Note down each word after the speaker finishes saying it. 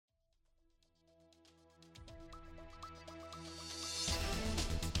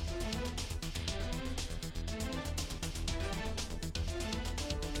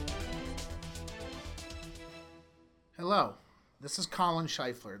Hello, this is Colin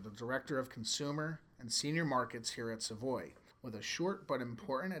Scheifler, the Director of Consumer and Senior Markets here at Savoy, with a short but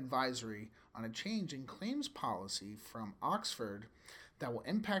important advisory on a change in claims policy from Oxford that will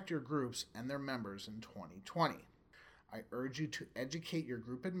impact your groups and their members in 2020. I urge you to educate your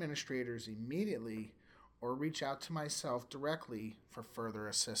group administrators immediately or reach out to myself directly for further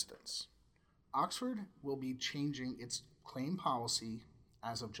assistance. Oxford will be changing its claim policy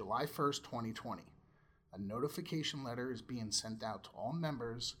as of July 1st, 2020. A notification letter is being sent out to all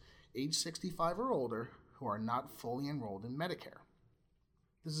members age 65 or older who are not fully enrolled in Medicare.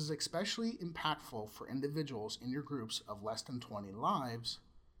 This is especially impactful for individuals in your groups of less than 20 lives,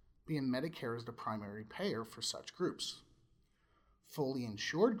 being Medicare is the primary payer for such groups. Fully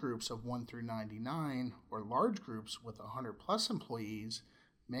insured groups of 1 through 99 or large groups with 100 plus employees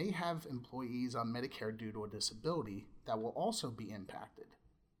may have employees on Medicare due to a disability that will also be impacted.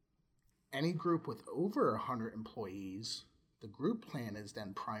 Any group with over 100 employees, the group plan is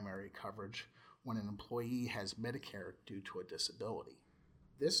then primary coverage when an employee has Medicare due to a disability.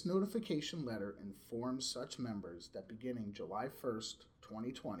 This notification letter informs such members that beginning July 1st,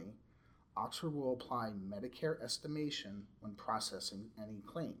 2020, Oxford will apply Medicare estimation when processing any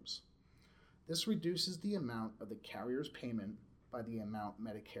claims. This reduces the amount of the carrier's payment by the amount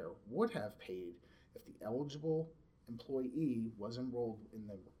Medicare would have paid if the eligible employee was enrolled in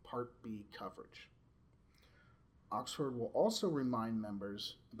the Part B coverage. Oxford will also remind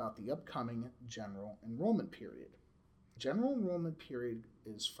members about the upcoming general enrollment period. General enrollment period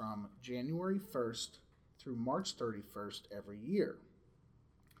is from January 1st through March 31st every year.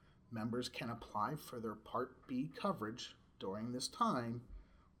 Members can apply for their Part B coverage during this time,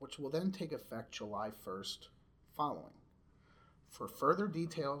 which will then take effect July 1st following. For further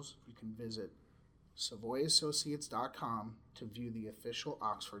details, you can visit SavoyAssociates.com to view the official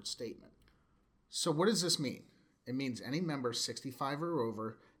Oxford statement. So what does this mean? It means any member 65 or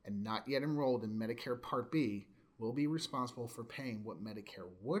over and not yet enrolled in Medicare Part B will be responsible for paying what Medicare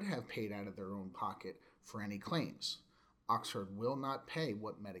would have paid out of their own pocket for any claims. Oxford will not pay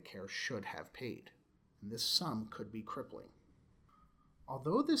what Medicare should have paid, and this sum could be crippling.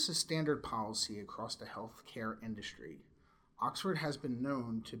 Although this is standard policy across the healthcare industry, Oxford has been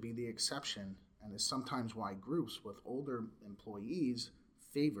known to be the exception and is sometimes why groups with older employees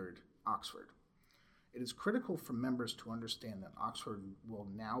favored Oxford. It is critical for members to understand that Oxford will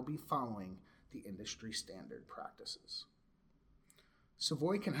now be following the industry standard practices.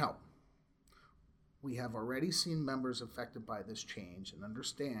 Savoy can help. We have already seen members affected by this change and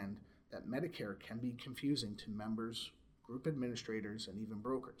understand that Medicare can be confusing to members, group administrators, and even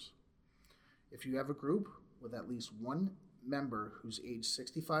brokers. If you have a group with at least one member who's age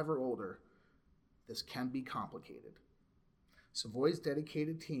 65 or older, this can be complicated. Savoy's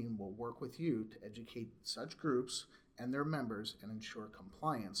dedicated team will work with you to educate such groups and their members and ensure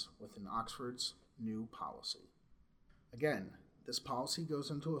compliance within Oxford's new policy. Again, this policy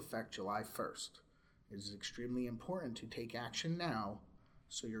goes into effect July 1st. It is extremely important to take action now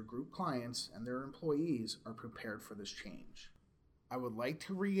so your group clients and their employees are prepared for this change. I would like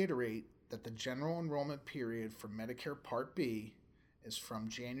to reiterate that the general enrollment period for Medicare Part B is from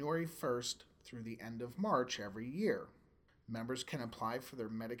January 1st through the end of March every year. Members can apply for their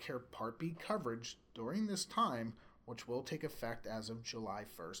Medicare Part B coverage during this time, which will take effect as of July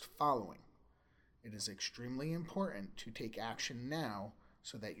 1st following. It is extremely important to take action now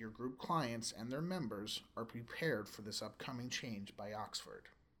so that your group clients and their members are prepared for this upcoming change by Oxford.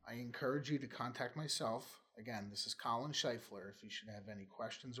 I encourage you to contact myself. Again, this is Colin Scheifler if you should have any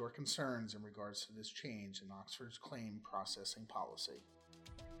questions or concerns in regards to this change in Oxford's claim processing policy.